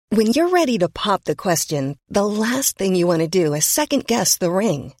When you're ready to pop the question, the last thing you want to do is second-guess the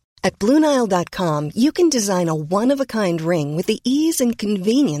ring. At BlueNile.com, you can design a one-of-a-kind ring with the ease and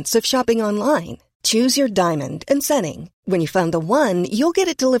convenience of shopping online. Choose your diamond and setting. When you find the one, you'll get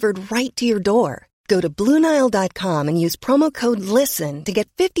it delivered right to your door. Go to BlueNile.com and use promo code LISTEN to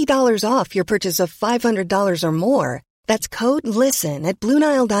get $50 off your purchase of $500 or more. That's code LISTEN at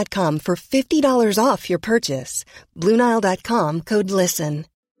BlueNile.com for $50 off your purchase. BlueNile.com, code LISTEN.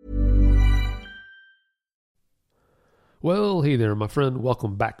 Well, hey there, my friend.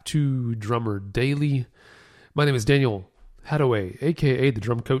 Welcome back to Drummer Daily. My name is Daniel Hadaway, aka the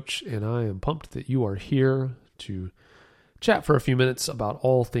Drum Coach, and I am pumped that you are here to chat for a few minutes about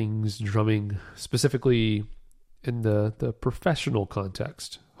all things drumming, specifically in the professional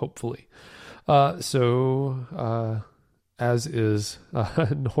context, hopefully. As is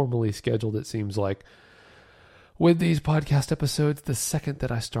normally scheduled, it seems like, with these podcast episodes, the second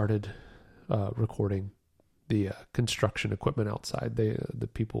that I started recording the construction equipment outside, the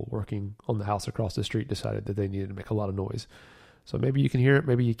people working on the house across the street decided that they needed to make a lot of noise. So maybe you can hear it,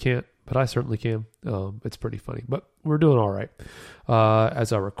 maybe you can't, but I certainly can. It's pretty funny, but we're doing all right.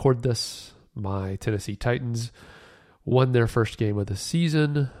 As I record this, my Tennessee Titans won their first game of the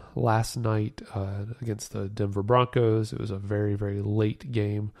season last night against the Denver Broncos. It was a very, very late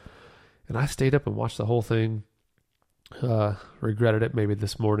game, and I stayed up and watched the whole thing. Regretted it maybe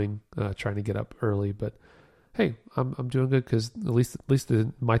this morning, trying to get up early, but hey, I'm doing good because at least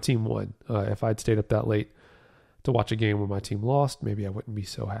my team won. If I'd stayed up that late to watch a game where my team lost, maybe I wouldn't be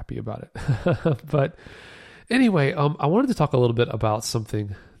so happy about it. But anyway, I wanted to talk a little bit about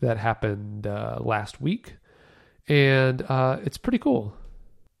something that happened last week, and it's pretty cool.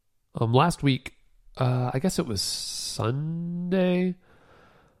 Last week, I guess it was Sunday.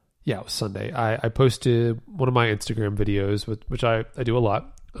 Yeah, it was Sunday. I posted one of my Instagram videos, which I do a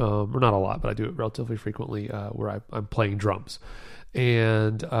lot. Or not a lot, but I do it relatively frequently, where I'm playing drums.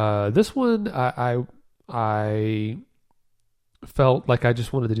 And this one, I felt like I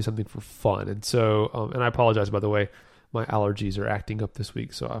just wanted to do something for fun. And so, and I apologize, by the way, my allergies are acting up this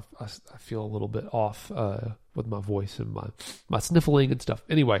week, so I feel a little bit off with my voice and my sniffling and stuff.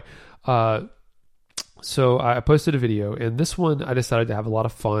 Anyway, so I posted a video, and this one I decided to have a lot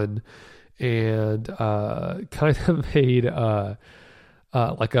of fun and kind of made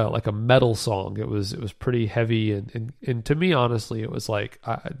like a metal song. It was pretty heavy, and to me, honestly, it was like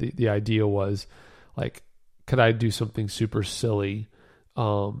the idea was like, could I do something super silly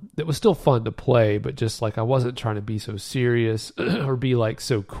that was still fun to play, but just like I wasn't trying to be so serious or be like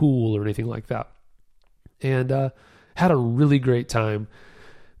so cool or anything like that. And had a really great time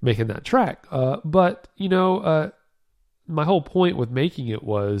making that track. But my whole point with making it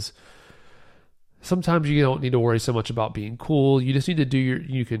was, sometimes you don't need to worry so much about being cool. You just need to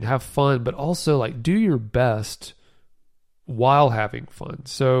you can have fun, but also like do your best while having fun.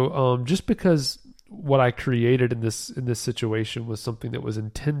 So just because what I created in this situation was something that was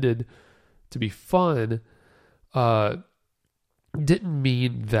intended to be fun, didn't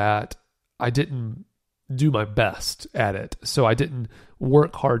mean that I didn't do my best at it. So I didn't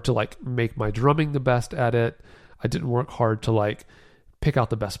work hard to like make my drumming the best at it. I didn't work hard to like pick out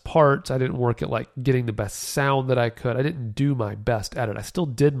the best parts. I didn't work at like getting the best sound that I could. I didn't do my best at it. I still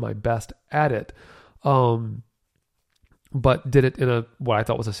did my best at it. But did it in what I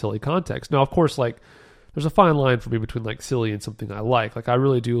thought was a silly context. Now, of course, like there's a fine line for me between like silly and something I like. Like I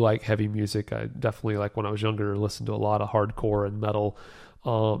really do like heavy music. I definitely, like when I was younger, listened to a lot of hardcore and metal.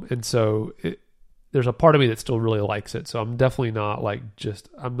 And so there's a part of me that still really likes it. So I'm definitely not like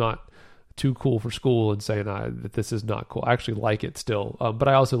I'm not too cool for school and saying that this is not cool. I actually like it still. But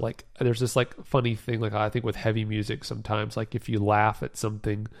I also like, there's this like funny thing, like I think with heavy music sometimes, like if you laugh at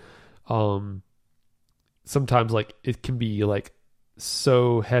something, sometimes like it can be like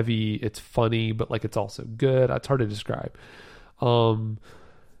so heavy, it's funny, but like it's also good. It's hard to describe. Some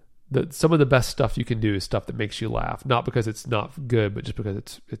of the best stuff you can do is stuff that makes you laugh, not because it's not good, but just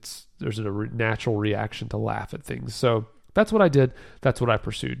because there's a natural reaction to laugh at things. So that's what I did. That's what I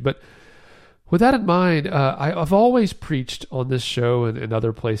pursued. But with that in mind, I've always preached on this show and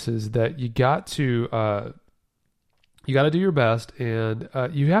other places that you got to do your best, and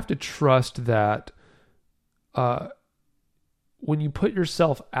you have to trust that when you put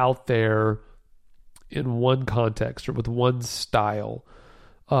yourself out there in one context or with one style,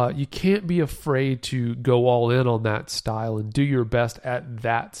 you can't be afraid to go all in on that style and do your best at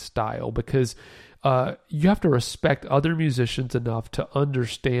that style, because you have to respect other musicians enough to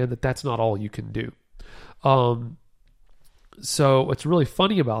understand that that's not all you can do. So what's really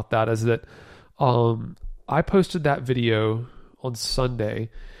funny about that is that I posted that video on Sunday,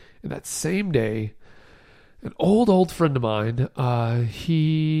 And that same day, an old friend of mine,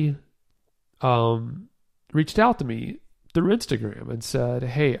 he reached out to me through Instagram and said,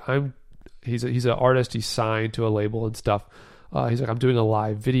 "Hey, he's an artist. He's signed to a label and stuff. He's like, I'm doing a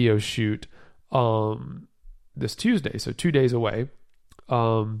live video shoot this Tuesday, so 2 days away.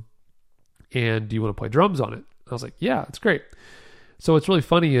 And do you want to play drums on it?" I was like, "Yeah, it's great." So what's really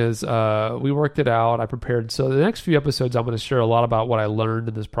funny is we worked it out. I prepared. So the next few episodes, I'm going to share a lot about what I learned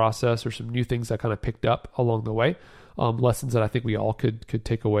in this process, or some new things I kind of picked up along the way, lessons that I think we all could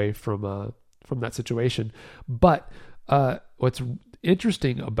take away from that situation. But what's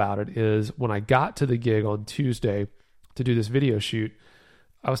interesting about it is when I got to the gig on Tuesday to do this video shoot,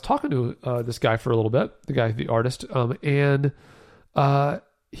 I was talking to this guy for a little bit, the artist, and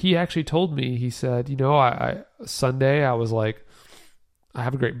he actually told me, he said, Sunday I was like, I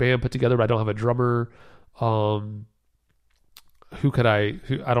have a great band put together, but I don't have a drummer. I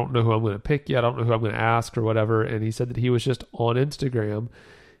don't know who I'm going to pick yet. I don't know who I'm going to ask or whatever. And he said that he was just on Instagram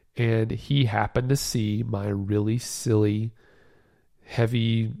and he happened to see my really silly,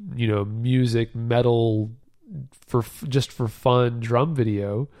 heavy, music, metal, for fun drum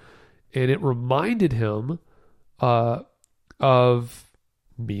video. And it reminded him of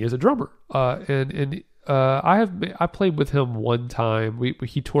me as a drummer. I played with him one time.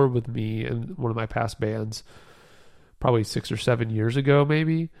 He toured with me in one of my past bands, probably 6 or 7 years ago,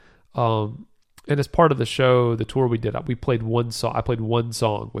 maybe. And as part of the show, the tour we did, we played one song. I played one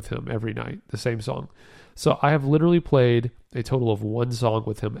song with him every night, the same song. So I have literally played a total of one song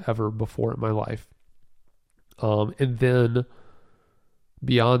with him ever before in my life. And then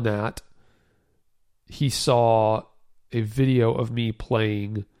beyond that, he saw a video of me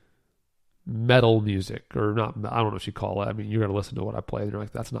playing metal music, or not, I don't know what you call it. I mean, you're going to listen to what I play and you're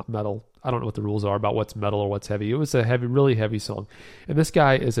like, that's not metal. I don't know what the rules are about what's metal or what's heavy. It was a really heavy song. And this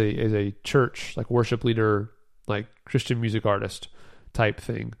guy is a church, like worship leader, like Christian music artist type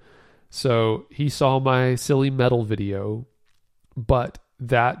thing. So he saw my silly metal video, but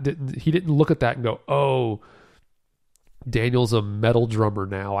he didn't look at that and go, "Oh, Daniel's a metal drummer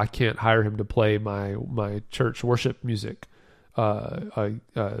now. I can't hire him to play my church worship music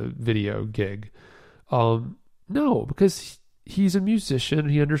video gig." No, because he's a musician.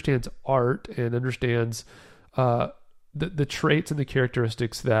 He understands art and understands the traits and the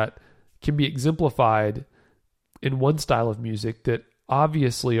characteristics that can be exemplified in one style of music that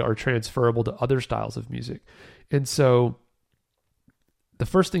obviously are transferable to other styles of music. And so the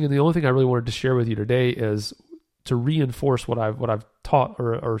first thing and the only thing I really wanted to share with you today is to reinforce what I've taught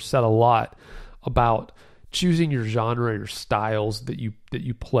or said a lot about choosing your genre, your styles that you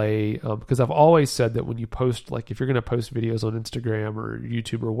play. Because I've always said that when you post, like if you're going to post videos on Instagram or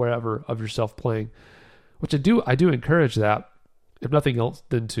YouTube or wherever of yourself playing, which I do encourage that, if nothing else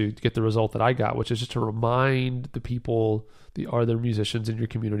than to get the result that I got, which is just to remind the people, the other musicians in your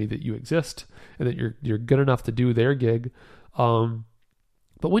community, that you exist and that you're good enough to do their gig.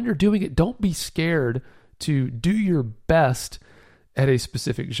 But when you're doing it, don't be scared to do your best at a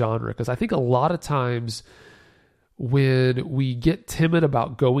specific genre, because I think a lot of times when we get timid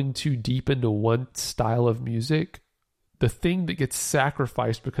about going too deep into one style of music, the thing that gets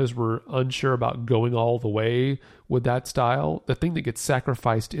sacrificed because we're unsure about going all the way with that style, the thing that gets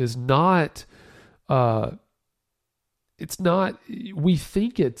sacrificed is not, we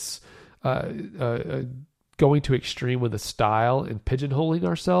think it's going to extreme with a style and pigeonholing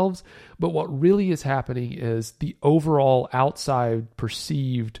ourselves. But what really is happening is the overall outside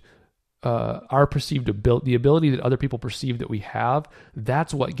perceived, our perceived ability, the ability that other people perceive that we have,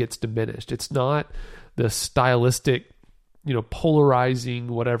 that's what gets diminished. It's not the stylistic, polarizing,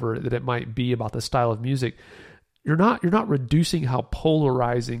 whatever that it might be about the style of music. You're not reducing how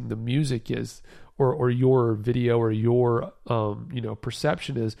polarizing the music is, or your video or your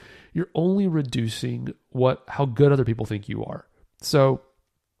perception is. You're only reducing how good other people think you are. So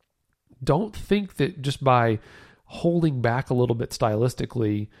don't think that just by holding back a little bit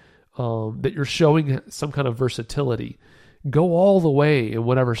stylistically that you're showing some kind of versatility. Go all the way in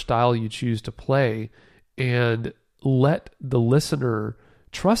whatever style you choose to play, and let the listener,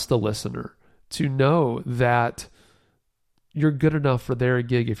 trust the listener to know that you're good enough for their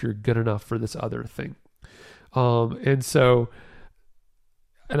gig if you're good enough for this other thing. And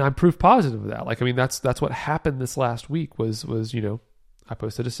I'm proof positive of that. That's what happened this last week was, I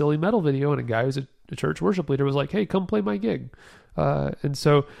posted a silly metal video and a guy who's a church worship leader was like, "Hey, come play my gig." And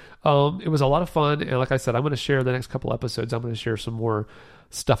so it was a lot of fun. And like I said, I'm going to share the next couple episodes. I'm going to share some more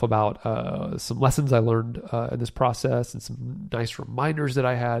stuff about some lessons I learned in this process and some nice reminders that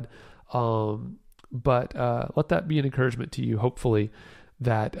I had. But let that be an encouragement to you, hopefully,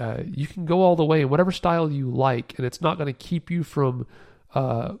 that you can go all the way in whatever style you like, and it's not going to keep you from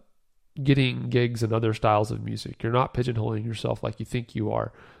getting gigs in other styles of music. You're not pigeonholing yourself like you think you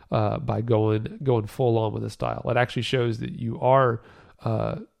are by going full on with a style. It actually shows that you are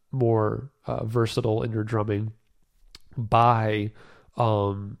more versatile in your drumming by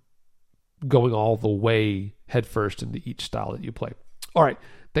going all the way headfirst into each style that you play. All right.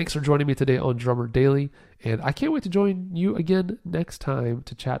 Thanks for joining me today on Drummer Daily, and I can't wait to join you again next time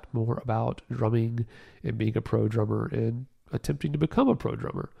to chat more about drumming and being a pro drummer and attempting to become a pro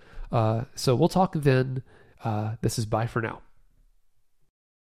drummer. So we'll talk then. This is bye for now.